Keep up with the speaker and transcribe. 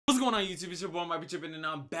going on YouTube? It's your boy Miikebetrippin, and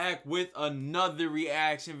I'm back with another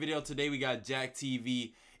reaction video. Today we got Jack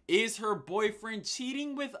TV. Is her boyfriend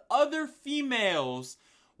cheating with other females?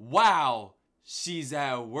 Wow, she's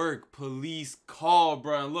at work. Police call,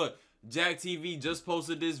 bro. And look, Jack TV just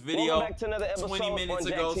posted this video 20 minutes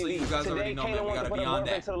ago, so you guys already know that we gotta be on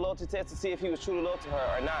that. To the loyalty test to see if he was truly loyal to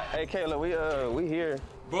her or not. Hey Kayla, we here.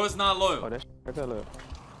 Bro, it's not loyal. Oh, that's Kayla.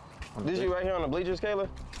 This you right here on the bleachers, Kayla?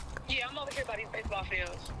 Yeah, I'm over here by these baseball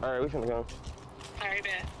fields. All right, we finna go. All right,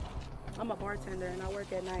 man. I'm a bartender and I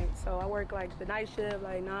work at night. So I work like the night shift,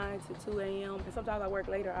 like 9 to 2 a.m. And sometimes I work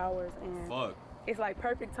later hours. And it's like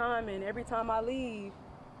perfect time. And every time I leave,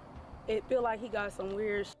 it feel like he got some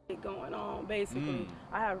weird shit going on, basically.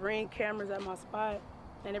 I have Ring cameras at my spot.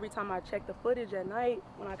 And every time I check the footage at night,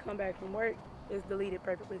 when I come back from work, it's deleted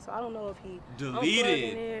perfectly. So I don't know if he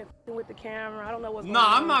deleted it with the camera. I don't know what's going on.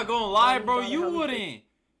 on. I'm not gonna lie, bro. You wouldn't.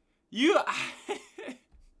 You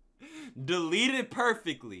deleted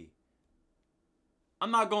perfectly.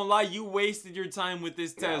 I'm not gonna lie, you wasted your time with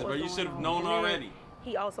this test, bro. You should have known already.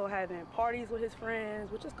 He also having parties with his friends,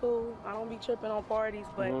 which is cool. I don't be tripping on parties,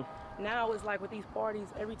 but now it's like with these parties,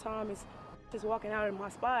 every time it's just walking out in my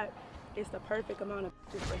spot, it's the perfect amount of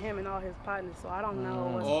just for him and all his partners. So I don't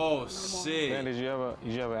know. What's shit. Man, did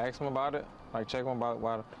you ever ask him about it? Like check him about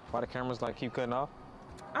why the cameras like keep cutting off?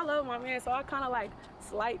 I love my man, so I kind of like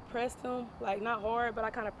slight pressed him, like not hard, but I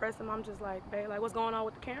kind of pressed him. I'm just like, babe, like what's going on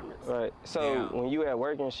with the cameras? Right. So when you at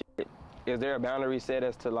work and shit, is there a boundary set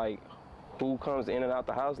as to like who comes in and out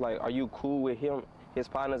the house? Like, are you cool with him, his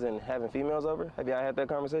partners, and having females over? Have y'all had that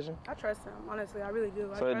conversation? I trust him, honestly. I really do.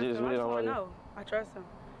 So I trust just him. really I don't know. I trust him.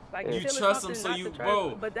 Like you trust him, so you,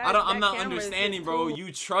 bro. I'm not understanding, bro.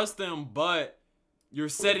 You trust him, but you're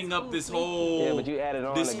setting up this whole, but you added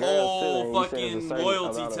on this whole fucking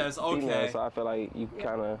loyalty test. Okay. So I feel like you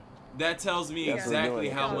kind of. That tells me exactly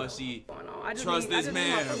how much he trusts this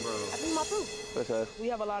man, bro. I need my proof. We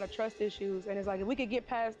have a lot of trust issues, and it's like if we could get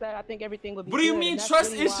past that, I think everything would be. What do you mean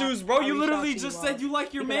trust issues, bro? You literally just said you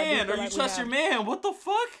like your man or you trust your man. What the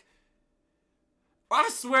fuck? I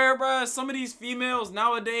swear, bro, some of these females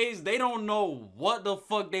nowadays, they don't know what the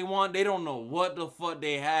fuck they want. They don't know what the fuck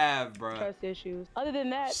they have, bro. Trust issues. Other than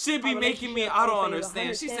that, shit be making me, I don't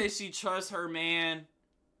understand. She says she trusts her man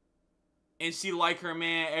and she like her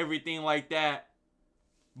man, everything like that,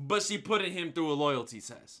 but she putting him through a loyalty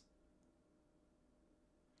test.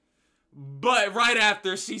 But right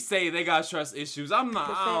after she say they got trust issues, I'm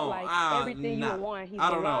not. Everything you want. He's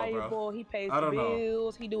reliable. He pays the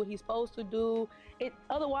bills. He do what he's supposed to do.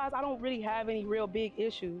 Otherwise, I don't really have any real big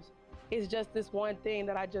issues. It's just this one thing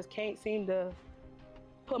that I just can't seem to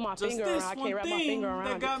put my finger around. I can't wrap my finger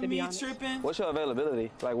around it, to be honest. What's your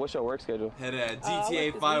availability? Like, what's your work schedule? Head at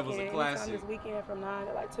GTA 5 was a classic. This weekend from 9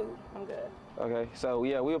 to like 2. I'm good. Okay, so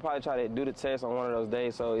yeah, we'll probably try to do the test on one of those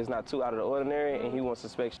days so it's not too out of the ordinary and he won't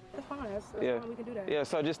suspect. That's fine. That's fine. We can do that. Yeah,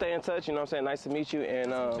 so just stay in touch, you know what I'm saying? Nice to meet you,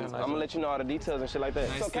 and I'm gonna let you know all the details and shit like that.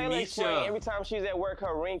 Nice so Kayla explained every time she's at work,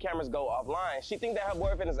 her Ring cameras go offline. She thinks that her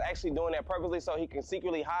boyfriend is actually doing that purposely so he can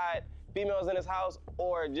secretly hide females in his house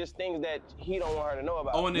or just things that he don't want her to know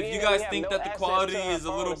about. Oh, and if you guys think that the quality is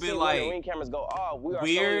a little bit like Ring cameras go off, we are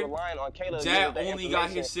weird, relying on Kayla. Jack only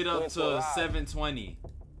got his shit up to 720.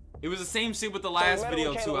 It was the same shit with the last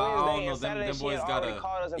video too. I don't know, them boys gotta.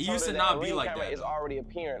 It used to not be like that. It's already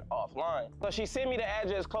appearing offline. So she sent me the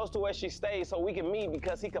address close to where she stays so we can meet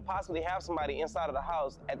because he could possibly have somebody inside of the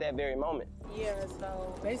house at that very moment. Yeah,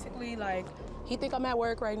 so basically like he think I'm at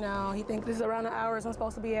work right now. He think this is around the hours I'm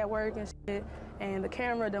supposed to be at work and shit. And the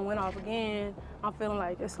camera done went off again. I'm feeling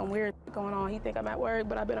like there's some weird going on. He think I'm at work,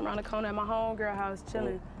 but I've been around the corner at my homegirl house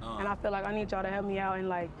chilling. And I feel like I need y'all to help me out. And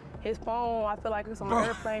like his phone, I feel like it's on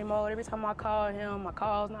airplane mode. Every time I call him, my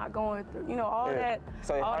call's not going through. You know, all that.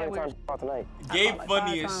 So how many times you called tonight? Gabe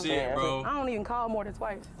funny as shit, bro. I don't even call more than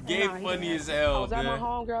twice. Gabe funny as hell, I was at my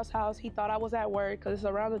homegirl's house. He thought I was at work because it's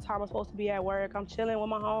around the time I'm supposed to be at work. I'm chilling with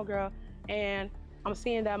my homegirl, and I'm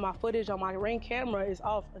seeing that my footage on my Ring camera is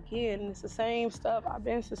off again. And it's the same stuff I've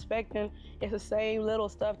been suspecting. It's the same little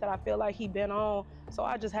stuff that I feel like he been on. So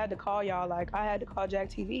I just had to call y'all. Like, I had to call Jack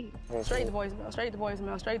TV. Straight to voicemail, straight to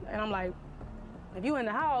voicemail, straight. And I'm like, if you in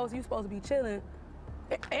the house, you supposed to be chilling.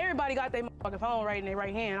 Everybody got their motherfucking phone right in their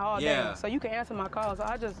right hand all day. So you can answer my calls.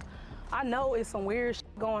 So I know it's some weird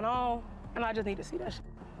shit going on, and I just need to see that shit.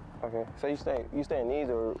 Okay, so you stay in these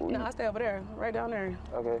or? No, I stay over there, right down there.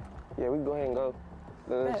 Okay, yeah, we can go ahead and go.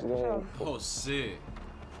 Oh shit.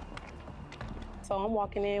 So I'm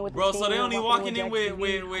walking in with bro, so they only walking in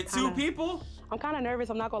with two people? I'm kind of nervous.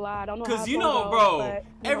 I'm not gonna lie. I don't know. Cause how you it's know, gonna go, bro, but,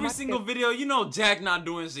 every single video, you know, Jack not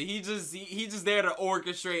doing shit. He just there to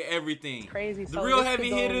orchestrate everything. Crazy. The So real this heavy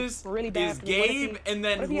could go hitters really bad is for me. What if Gabe he- and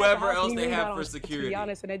then what if he at the whoever house else and they he really have got for on, security. To be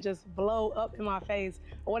honest, and it just blow up in my face.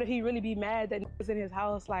 Or what if he really be mad that niggas in his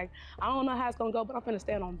house? Like, I don't know how it's gonna go, but I'm finna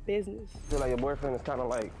stand on business. Feel like your boyfriend is kind of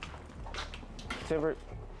like tempered.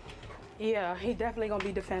 Yeah, he definitely gonna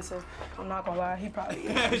be defensive. I'm not gonna lie, he probably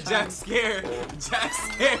is. Jack's scared. Jack's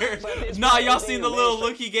scared. it's Nah, probably y'all seen the being little made-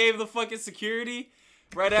 look he gave the fucking security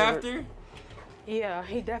right after? Yeah,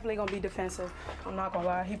 he definitely gonna be defensive. I'm not gonna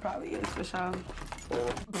lie, he probably is for sure.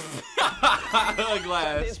 At this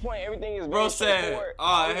Glass. point, everything is Bro very said, straightforward. "Oh,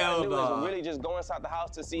 All you gotta hell do no." is really just go inside the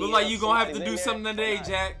house to see. Look like if you gonna have to somebody's do in something there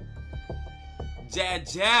today, or not. Jack.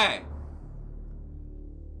 Jack.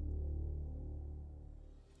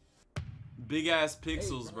 Big ass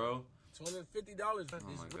pixels, bro. $250. Oh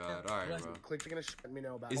my god. All right, bro. Click and let me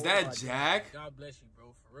know about Is it. that Jack? God bless you,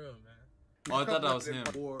 bro. For real, man. Oh, I thought that was him.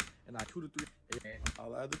 And I 2 to 3.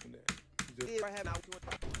 All I do from there.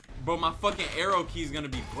 Bro, my fucking arrow key is gonna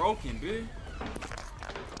be broken, bitch.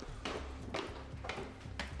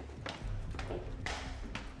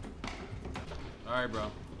 Alright,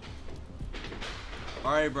 bro.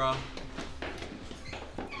 Alright, bro.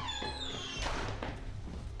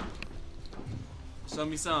 Show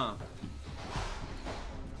me some.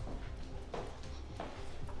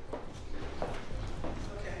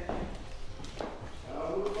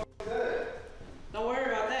 Don't worry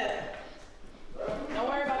about that. Don't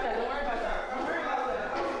worry about that. Don't worry about that. Don't worry about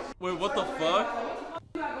that. Wait, what the fuck? What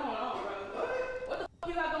you got going on, bro? What the fuck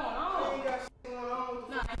you got going on? You got shit going on.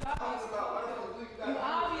 Nah, you obviously fucking do. You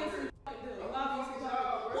obviously fucking do.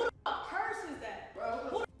 Who the fuck curse is that?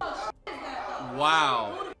 Who the fuck shit is that?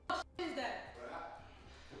 Wow. Who the fuck shit is that?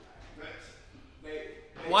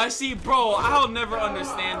 Why see, bro, I'll never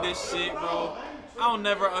understand this shit, bro. I'll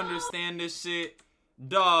never understand this shit.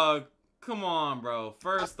 Dog, come on, bro.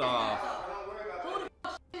 First off. Who the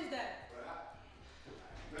fuck shit is that?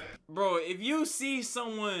 Bro, if you see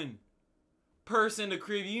someone person the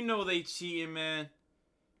crib, you know they cheating, man.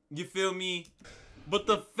 You feel me? But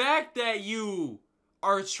the fact that you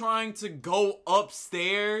are trying to go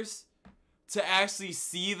upstairs to actually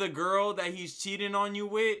see the girl that he's cheating on you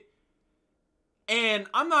with, and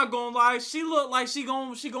I'm not gonna lie, she look like she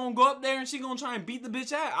gonna go up there and she gonna try and beat the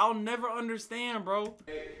bitch out. I'll never understand, bro.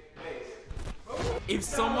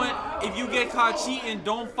 If you get caught cheating,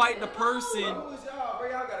 don't fight the person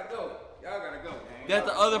that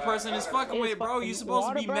the other person is fucking with, bro. You supposed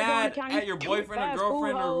to be mad at your boyfriend or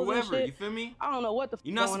girlfriend or whoever. You feel me? I don't know what the fuck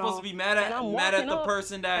You're not going supposed on. to be mad at And I'm the walking up,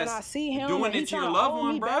 person and I that's see him, doing and he it to your tryna loved hold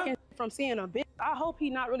one, me bro. back from seeing a bitch. I hope he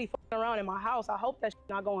not really fucking around in my house. I hope that shit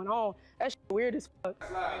not going on. That shit weird as fuck.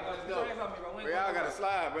 Slide, let's go. Bro, y'all gotta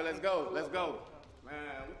slide, bro. Let's go. Let's go. Man,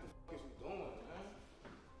 what the fuck is you doing,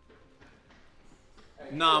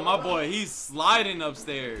 man? Nah, my boy, he's sliding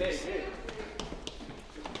upstairs.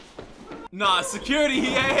 Nah, security,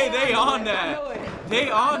 hey, they on that. They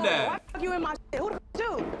on that. Why the fuck you in my shit? Who the fuck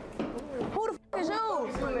you? Who the fuck is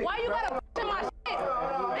you? Why you gotta in my shit?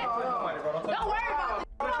 Don't worry about it.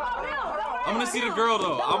 I'm gonna see the girl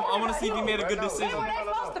though. I wanna see if he made a good They decision. were they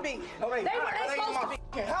supposed to be. They were they supposed to be.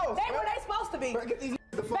 They were they supposed to be. Bro, get these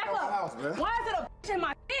the fuck Back out my house, up. man. Why is it a bitch in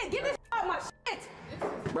my shit? Get this out of my shit.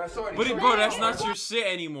 Bro, sorry. But bro, that's not your shit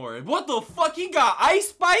anymore. What the fuck? He got Ice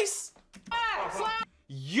Spice? Slide.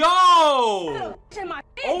 Yo! In my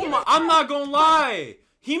shit. Oh my! I'm not gonna lie.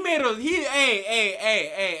 He made a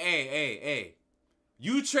hey.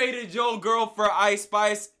 You traded your girl for Ice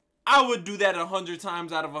Spice. I would do that 100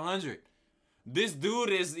 times out of 100. This dude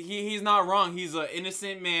is he's not wrong. He's an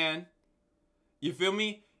innocent man. You feel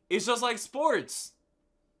me? It's just like sports.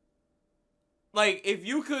 Like if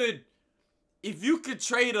you could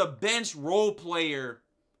trade a bench role player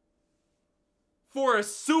for a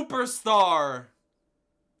superstar,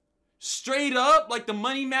 straight up, like the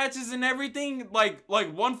money matches and everything, like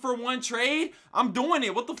 1-for-1 trade, I'm doing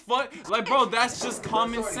it. What the fuck? Like, bro, that's just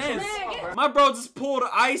common sense. My bro just pulled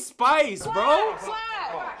Ice Spice, bro.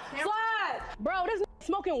 Slide. Bro, this nigga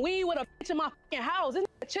smoking weed with a bitch in my fucking house. This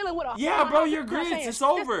nigga chilling with a Yeah, bro, you're I'm grits. saying, It's this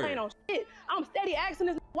over. ain't no shit. I'm steady asking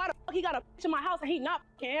this nigga why the fuck he got a bitch in my house and he not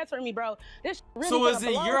fucking answering me, bro. This shit really So is finna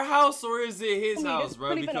it blow your house or is it his me. house, This bro?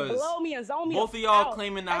 really finna Because blow me and zone me both the of y'all fuck out.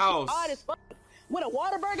 claiming the That shit house. odd as fuck. With a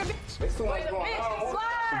Whataburger, bitch. It's too much With a going bitch. on.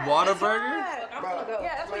 Slide. Whataburger? Slide. Bro,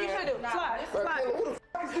 Yeah, that's what you should do. Slide. bro, Slide. who the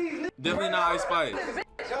fuck is these niggas? Definitely not Ice Spice. Who the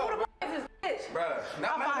fuck is this bitch? Bro,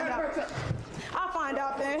 I'll find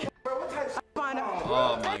out then. Bro, what type of shit? Find out.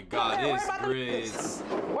 Oh my god, it's grits.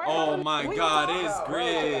 Oh my god, it's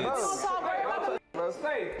grits.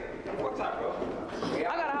 Say, what's up, bro? I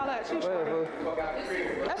gotta holler at you.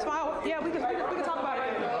 That's fine. Yeah, we can talk about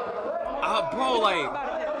it. Bro, like.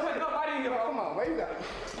 Come on, where you got?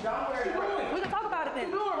 We can talk about it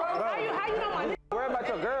then. How you know my nigga? Worry about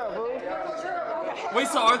your girl, boo. Wait,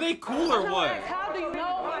 so are they cool or what? How do you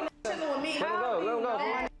know my nigga chilling with me?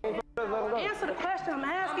 Let him go. Answer the question I'm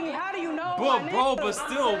asking you. How do you know? But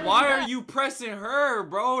still, why are you pressing her,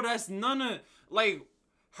 bro? That's none of, like,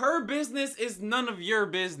 her business is none of your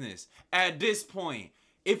business at this point.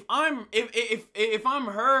 If I'm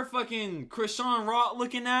her fucking Krishan Rock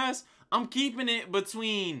looking ass, I'm keeping it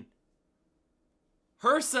between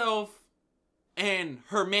herself and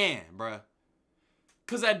her man, bruh.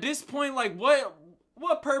 Cause at this point, like, what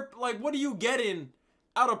are you getting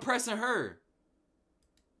out of pressing her?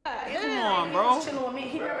 Come on, bro.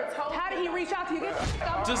 How did he reach out to you?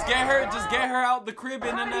 Just get her out the crib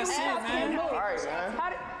and then that's it, man. All right, man.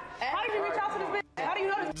 How did he reach out to this bitch? How do you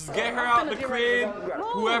know this? Just get her out the crib,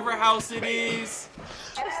 whoever house it is.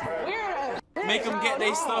 Weird. Make them get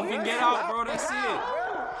their stuff and get out, bro. That's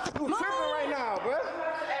it. You tripping right now, bro?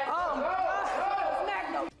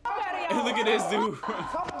 Hey, look at this dude.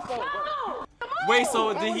 Wait,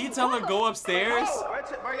 so did he tell her go upstairs?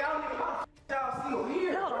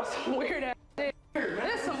 Some weird ass shit.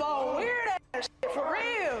 This some old weird ass shit for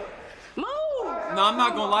real. Move. No, I'm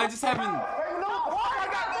not gonna lie. Just having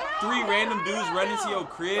 3 random dudes run into your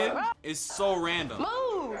crib is so random.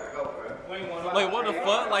 Move. Like, what the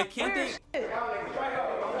fuck? Like, can't they? Don't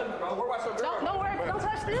worry. Don't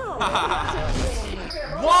touch them.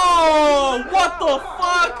 Whoa! What the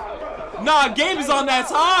fuck? Nah, Gabe is on that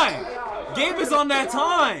time. Gabe is on that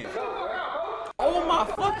time. Oh my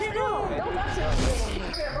fucking god.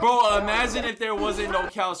 Bro, imagine if there wasn't no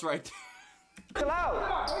couch right there.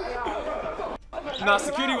 Nah,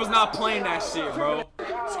 security was not playing that shit, bro.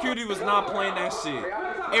 Security was not playing that shit.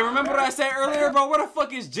 Hey, remember what I said earlier, bro? Where the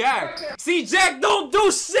fuck is Jack? See, Jack don't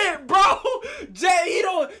do shit, bro. Jack,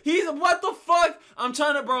 he's, what the fuck? I'm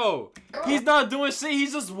trying to, bro. He's not doing shit.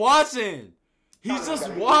 He's just watching. He's just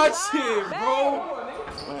watching, bro.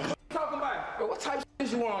 Talking about, bro, what type of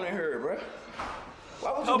shit you want in here, bro?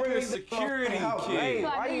 Why would you Help bring your these security house, kid.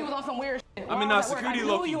 I knew you was on some weird shit. I mean, nah, security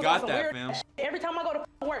low-key got that, fam. Every time I go to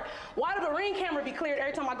work, why do the ring camera be cleared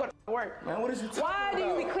every time I go to work? Man, what is you talking Why do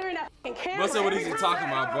you be clearing that fucking camera? What's up? What is he talking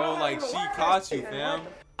about, bro? Like, she caught you, fam.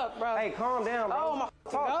 Bro. Hey, calm down, bro. Oh my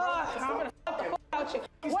gosh, I'm gonna fuck the fuck out you.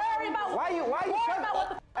 Worry about Why you worry about what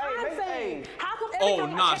the fuck I'm saying. How come every Oh,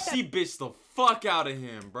 time nah, I check she bitched the fuck out of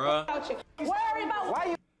him, bruh. that you? Worry about Why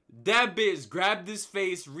you? That bitch grabbed his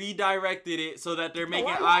face, redirected it so that they're making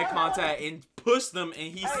eye contact and pushed them,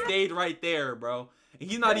 and he stayed right there, bro. And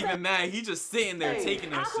he's not even mad. He's just sitting there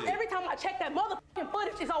taking that How come shit. every time I check that motherfucking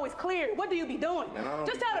footage, it's always clear? What do you be doing? Man,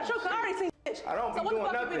 Just tell the truth, 'cause I already seen this. I don't be doing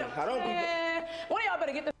nothing. I don't be Man, one of y'all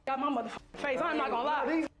better get this out my motherfucking face. I'm not gonna lie.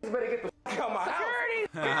 These better get the fuck out my house. Security.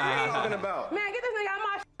 What are you talking about? Man, get this nigga out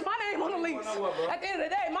my shit. My name on the lease. At the end of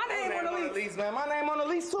the day, my name on the lease. Man, my name on the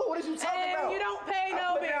lease too. What is you talking And about? you don't pay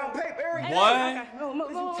no Put down bill. paper. Everything. What? What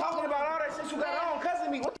is you talking about? All that shit you got on,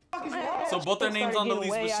 cousin me. What the fuck is wrong? So both their names on the lease,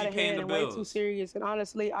 but she paying the Way too bills. serious, and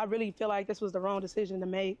honestly, I really feel like this was the wrong decision to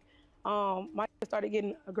make. My kid started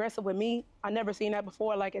getting aggressive with me. I never seen that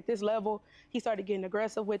before. Like at this level, he started getting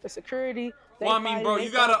aggressive with the security. Well, I mean, bro, you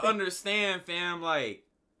gotta understand, fam. Like,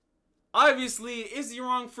 obviously, is he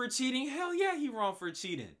wrong for cheating? Hell yeah, he wrong for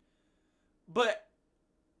cheating. But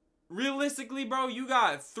realistically, bro, you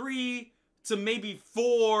got 3 to maybe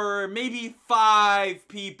 4, maybe 5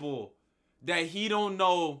 people that he don't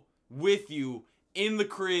know with you in the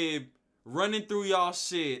crib, running through y'all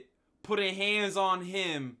shit, putting hands on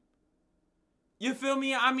him. You feel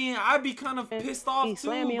me? I mean, I'd be kind of pissed off He too,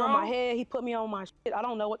 slammed me bro. on my head. He put me on my shit. I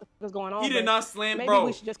don't know what the fuck is going on. He did not slam, maybe bro.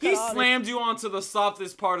 we should just He cut all this. slammed you onto the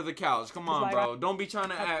softest part of the couch. Come on, like, bro. Don't be trying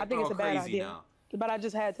to I act think all it's a bad crazy idea. now. But I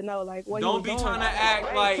just had to know, like, what Don't he be was trying to doing.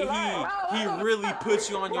 act like he really put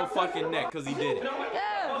you on your fucking neck because he did it. Yeah.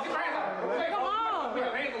 Come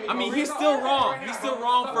on. I mean, he's still wrong. He's still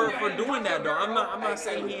wrong for doing that, though. I'm not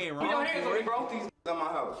saying he ain't wrong for it. Bro, these at my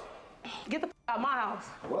house. Get the fuck out of my house.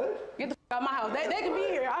 What? Get the fuck out of my house. They can be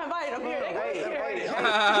here. I invited them here. They can be here.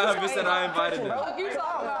 Bitch said I invited them. Fuck you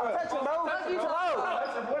talking about? Fuck you talking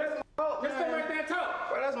about? What is my fault? Just come right there and talk.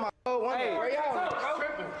 Bro, that's my fault. Where y'all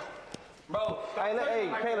tripping? Bro, Hey,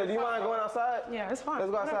 Kayla, do you mind going outside? Yeah, it's fine.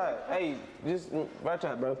 Let's go outside. Hey, just watch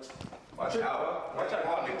out, bro. watch out. Watch out.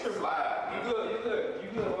 I'll get slide. You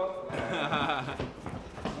good, bro.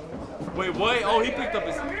 Wait, what? Oh, he picked up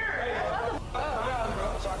his... So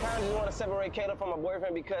I kind just want to separate Caleb from my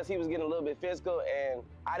boyfriend because he was getting a little bit physical, and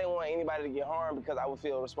I didn't want anybody to get harmed because I would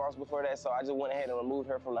feel responsible for that. So I just went ahead and removed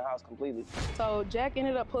her from the house completely. So Jack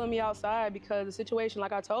ended up pulling me outside because the situation,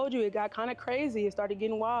 like I told you, it got kind of crazy. It started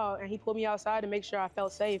getting wild, and he pulled me outside to make sure I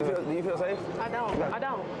felt safe. Do you feel safe? I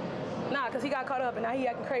don't. Nah, because he got caught up, and now he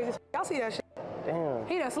acting crazy. Y'all see that shit? Damn.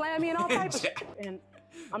 He done slammed me in all types of shit. And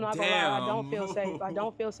I'm not gonna lie, I don't feel safe. I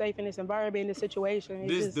don't feel safe in this environment, in this situation. It's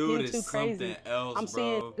This just dude getting is too crazy. something else, I'm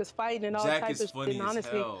seeing niggas fighting and all Jack types is of shit. funny And as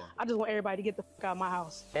honestly, hell. I just want everybody to get the fuck out of my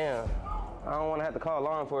house. Damn. I don't want to have to call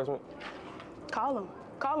law enforcement. Call him.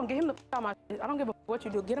 Get him the fuck out of my shit. I don't give a fuck what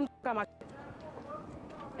you do. Get him the fuck out of my shit.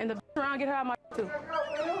 And the bitch around, get her out of my shit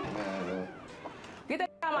too. Get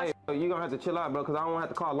that out of my shit. Hey, you gonna have to chill out, bro, because I don't want to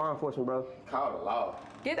have to call law enforcement, bro. Call the law.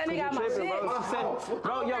 Get that nigga out of my shit.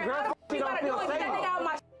 Bro, your girl, she don't feel Get that nigga safe. out of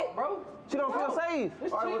my shit, bro. She don't feel safe.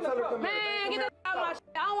 All right, well, tell her to come Man, here. get that out of my shit.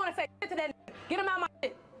 I don't want to say shit to that nigga. Get him out of my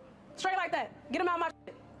shit. Straight like that. Get him out of my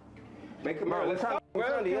shit. Make him here. Let's talk.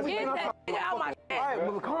 Well, Get that nigga out of my shit. All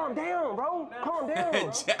right, but calm down, bro. Calm down.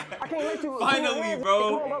 Jack. I can't let you. Finally,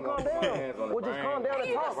 bro. Come on, bro, calm down. We'll just calm down and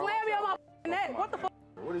You talk, just bro. slammed me on my neck. What the fuck?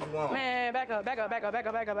 What did you want? Man, back up.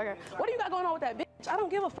 What do you got going on with that bitch? I don't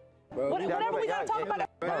give a fuck. Whatever we gotta talk about.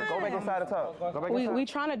 Bro, go back inside and talk. Go back inside. We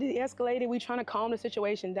trying to de-escalate it. We trying to calm the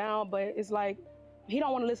situation down, but it's like he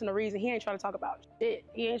don't want to listen to reason. He ain't trying to talk about shit.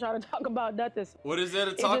 He ain't trying to talk about nothing. What is there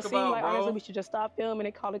to It talk just seemed about, like bro? honestly we should just stop filming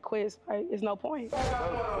and call it quits. Like, it's no point.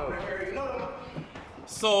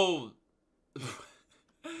 So,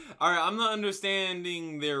 all right, I'm not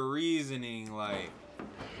understanding their reasoning. Like,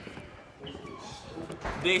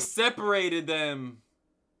 they separated them,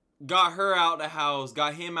 got her out the house,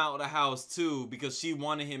 got him out of the house too because she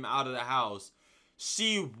wanted him out of the house.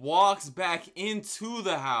 She walks back into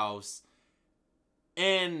the house,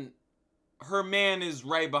 and her man is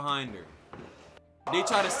right behind her. They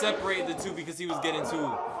try to separate the two because he was getting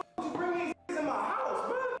too.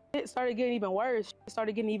 It started getting even worse. It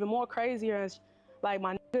started getting even more crazier. And like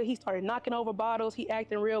my nigga, he started knocking over bottles. He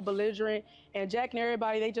acting real belligerent. And Jack and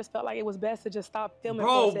everybody, they just felt like it was best to just stop filming.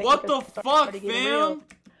 Bro, for a second what because the it fuck, started getting real. fam?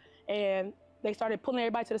 And they started pulling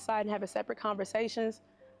everybody to the side and having separate conversations.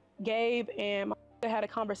 Gabe and my nigga had a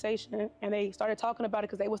conversation, and they started talking about it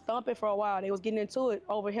because they was thumping for a while. They was getting into it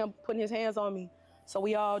over him putting his hands on me. So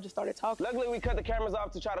we all just started talking. Luckily, we cut the cameras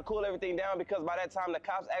off to try to cool everything down because by that time, the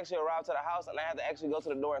cops actually arrived to the house, and I had to actually go to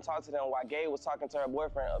the door and talk to them while Gabe was talking to her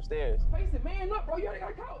boyfriend upstairs. Face it, man up, bro. You already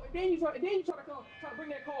got caught. And then you try to bring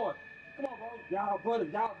that car. Come on, bro. Y'all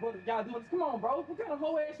brothers, y'all doing this. Come on, bro. What kind of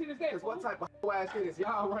whole ass shit is that? What type of whole ass shit is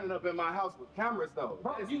y'all running up in my house with cameras though?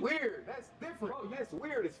 Bro, That's you- weird. That's different. Bro, That's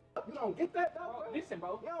weird as fuck. You don't get that though, bro? Listen,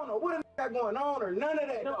 bro. You don't know what a got going on or none of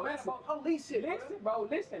that. No, bro. That's listen, some police shit.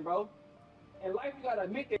 Listen, bro. In life, you gotta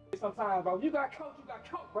admit that sometimes, bro. You got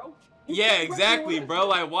caught, bro. Yeah, exactly, bro.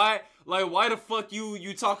 Like why the fuck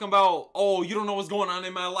you talking about, oh, you don't know what's going on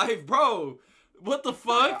in my life, bro? What the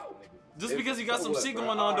fuck? Just because you got some shit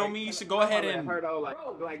going on don't mean you should go ahead and her though,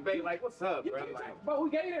 like, babe, like, what's up, bro? Like, Bro, we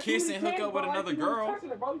gave that kiss and hook up with another girl.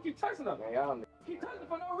 You keep touching her. man, y'all Keep touching her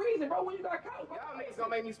for no reason, bro. When you got caught, bro. y'all niggas gonna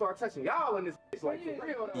make me start touching y'all in this bitch, like, for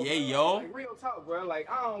real though. Yeah, bro. yo. Like, real talk, bro. Like,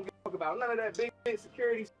 I don't give a fuck about none of that big shit,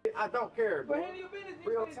 security shit. I don't care, bro. But handle your business.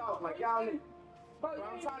 Real talk, like, y'all niggas. Bro, Bro,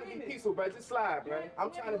 I'm trying to be peaceful, bro. Just slide, bro.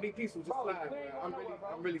 I'm trying to be peaceful. Just slide, bro.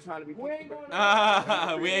 I'm really trying to be We peaceful, ain't bro.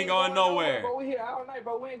 going we ain't going nowhere. Bro, we here all night,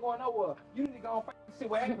 bro. We ain't going nowhere. You need to go and face this shit.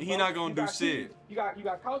 What happened, He bro? not gonna You do got shit. cheating. You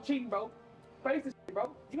got caught cheating, bro. Face this shit,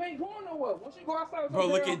 bro. You ain't going nowhere. Once you go outside with Bro,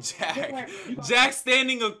 your look girl, at Jack. you got- Jack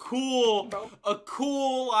standing a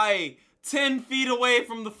cool like 10 feet away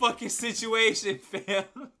from the fucking situation, fam.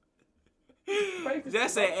 face this Jack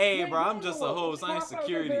shit, said, bro. hey, You ain't bro, I'm going just a nowhere. host. I ain't Go outside with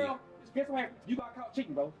security. your girl. Guess what? You got caught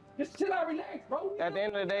cheating, bro. Just chill out, relax, bro. At the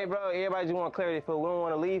end of the day, bro, everybody just want clarity for we don't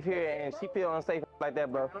want to leave here and she feel unsafe like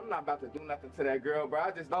that, bro. I'm not about to do nothing to that girl, bro.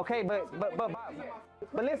 I just Okay, but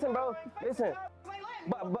listen, bro, listen.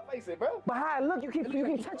 face it, bro. But how it look, you keep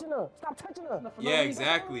touching her. Stop touching her. Yeah,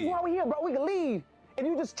 exactly. Why we here, bro? We can leave. And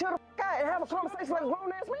you just chill the fuck out and have a conversation like a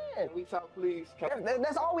grown ass man. Can we talk, please?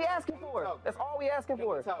 That's all we asking for. That's all we asking Can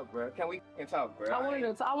we for. talk, bro? Can we talk, bro? I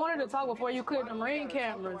wanted to talk before you cleared them ring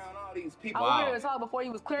cameras. Around all these people. I Wow. wanted to talk before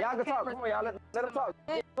you was clearing Y'all the can talk. cameras. Come on, y'all. Let him talk.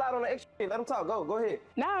 Slide on the extra shit. Let him talk. Go ahead.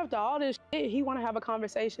 Now after all this shit, he want to have a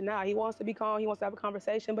conversation now. He wants to be calm. He wants to have a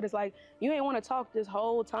conversation. But it's like, you ain't want to talk this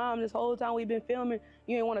whole time. This whole time we've been filming,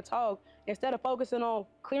 you ain't want to talk. Instead of focusing on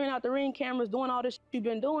clearing out the ring cameras, doing all this shit you've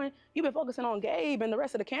been doing, you've been focusing on Gabe and the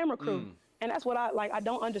rest of the camera crew. And that's what I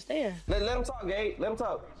don't understand. Let him talk, Gabe. Let him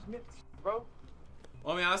talk. Bro.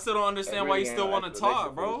 I mean, I still don't understand why you still want to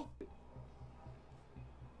talk, bro.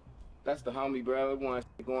 That's the homie, bro. One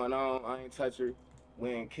shit going on. I ain't touch her. We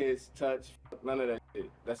ain't kiss, touch, none of that shit.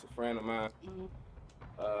 That's a friend of mine.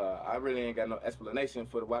 I really ain't got no explanation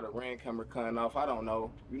for why the ring camera cutting off. I don't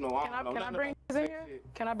know. You know, I don't know. Can I bring niggas in here?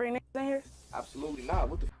 Can I bring niggas in here? Absolutely not.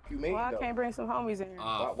 What the fuck you mean? Well, I can't bring some homies in here.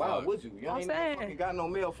 Why would you? You ain't fucking got no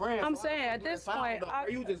male friends. I'm saying at this point,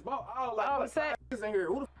 you just bought all like I'm saying in here.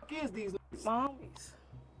 Who the fuck is these niggas? my homies.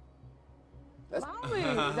 That's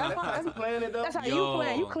That's playing it though. That's how you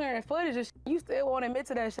playing. You clearing footage and shit. You still won't admit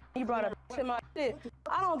to that shit. You brought up shit in my shit.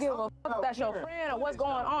 I don't give a fuck if that's your friend or what's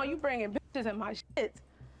going on. You bringing bitches in my shit.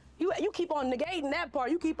 You keep on negating that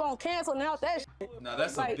part. You keep on canceling out that shit. No,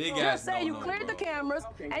 that's like, a big just ass say you no-no, cleared the bro. cameras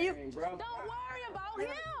and you don't worry about him.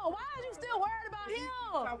 Why are you still worried about him?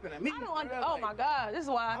 I don't. Oh my God, this is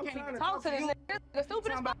why I can't even talk to this nigga. The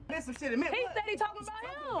stupidest. He said he talking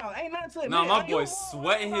about him. Ain't nothing to it. No, my boy's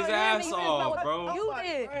sweating his ass off, bro. You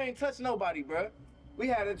did. I ain't touched nobody, bro. We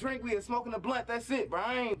had a drink. We was smoking a blunt. That's it, bro.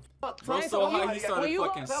 I ain't fucked. Bro, so how he started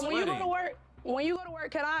fucking When you go to sweating? work, when you go to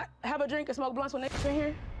work, can I have a drink and smoke blunts with niggas in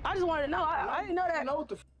here? I just wanted to know. I didn't know that. I know what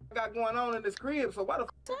the I got going on in this crib, so why the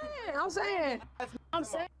I'm saying.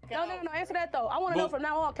 No, answer that though. I want to know from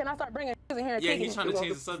now on, can I start bringing niggas in here and Yeah, kicking he's it? trying to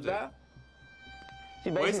change the subject. She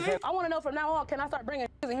What basically is said, it? I want to know from now on, can I start bringing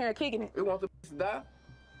niggas in here and kicking it? You want the to die?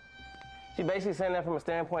 she basically saying that from a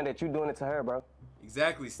standpoint that you doing it to her, bro.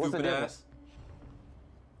 Exactly, What's the stupid difference? ass.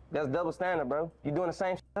 That's double standard, bro. You doing the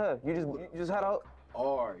same shit to her. You just had a.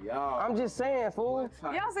 Or y'all. I'm just saying, fool.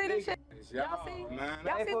 Y'all see this shit? Y'all see? man.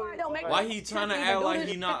 Y'all see why it don't make Why he trying to act like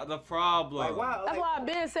he not the problem? Like, wow, That's why I've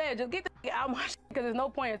been said, just get the nigga out of my shit, because there's no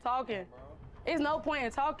point in talking. There's no point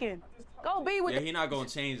in talking. Go be with Yeah, the he not gonna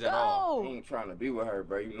change at all. I ain't trying to be with her,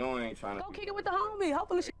 bro. You know I ain't trying to. Go kick it with the homie.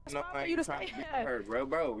 Hopefully she got a No, spot I for you ain't to trying stay to be with at. her,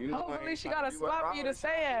 bro. You know I Hopefully ain't she trying got a to be with her. spot for you to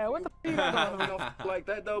stay at. What the f*** you got going on? Like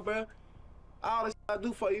that though, bro. All the shit I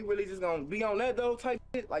do for you, really just gonna be on that though type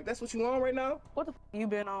shit. Like that's what you on right now? What the f*** you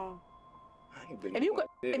been on? I ain't been If you on could,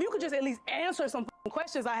 that. if you could just at least answer some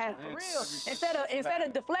questions I had for real, instead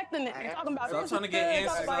of deflecting it and talking about Stop this, trying to get talking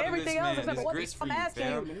answers about out of everything this else man. except This for what grits for I'm you, asking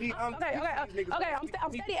fam. you. Okay.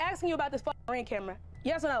 I'm steady asking you about this fucking ring camera.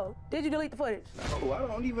 Yes or no? Did you delete the footage? Oh, I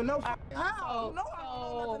don't even know how. So- I don't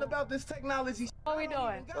know nothing about this technology. What we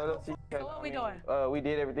doing? So what we doing? We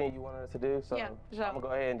did everything you wanted us to do, so Yeah, sure. I'm gonna go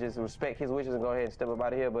ahead and just respect his wishes and go ahead and step up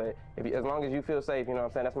out of here. But as long as you feel safe, you know what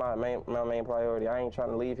I'm saying, that's my main priority. I ain't trying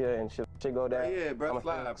to leave here and shit go down. Yeah, bro, I'm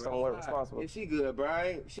slide, bro. somewhat Slide. responsible. Yeah, she good,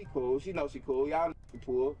 bro. She cool. She know she cool. Y'all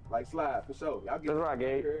cool. Like slide for sure. Y'all get That's right,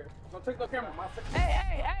 Gabe. Don't take the camera.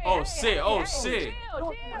 Hey. Oh, shit. Oh, shit.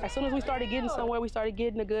 Chill. As soon as we started getting somewhere, we started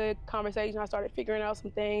getting a good conversation. I started figuring out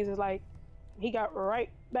some things. It's like he got right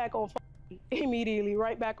back on immediately,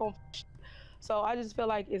 right back on. So I just feel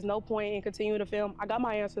like there's no point in continuing to film. I got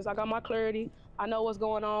my answers. I got my clarity. I know what's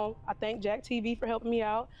going on. I thank Jack TV for helping me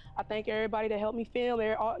out. I thank everybody that helped me film.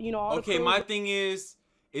 All Okay, my thing is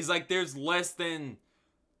like there's less than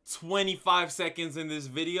 25 seconds in this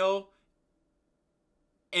video,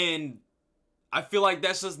 and I feel like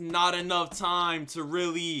that's just not enough time to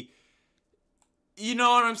really, you know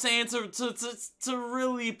what I'm saying, to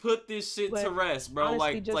really put this shit to rest, bro.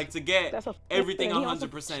 Honestly, Like to get everything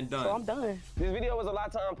 100% done. So I'm done. This video was a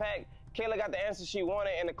lot to unpack. Kayla got the answers she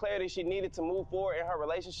wanted and the clarity she needed to move forward in her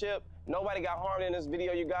relationship. Nobody got harmed in this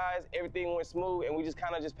video, you guys. Everything went smooth, and we just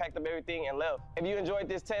kind of just packed up everything and left. If you enjoyed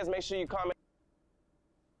this test, make sure you comment.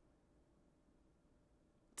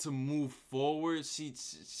 To move forward, she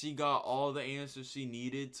got all the answers she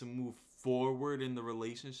needed to move forward in the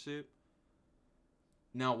relationship.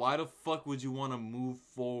 Now, why the fuck would you want to move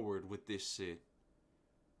forward with this shit?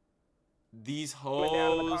 These hoes,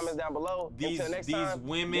 Down below. these time,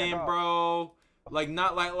 women, bro, like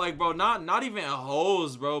not like bro, not even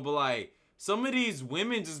hoes, bro, but like some of these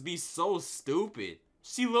women just be so stupid.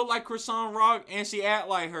 She look like Krishan Rock and she act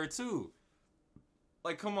like her too.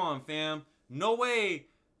 Like, come on, fam. No way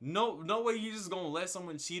you just gonna let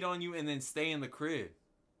someone cheat on you and then stay in the crib.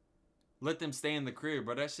 Let them stay in the crib,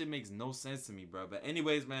 bro. That shit makes no sense to me, bro. But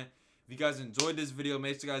anyways, man, if you guys enjoyed this video,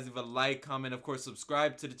 make sure you guys leave a like, comment, of course,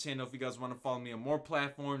 subscribe to the channel if you guys want to follow me on more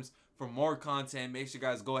platforms for more content. Make sure you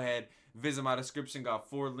guys go ahead, visit my description. Got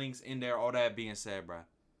 4 links in there. All that being said, bro,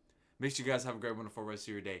 make sure you guys have a great, wonderful rest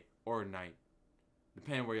of your day or night,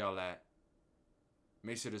 depending where y'all at.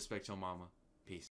 Make sure to respect your mama. Peace.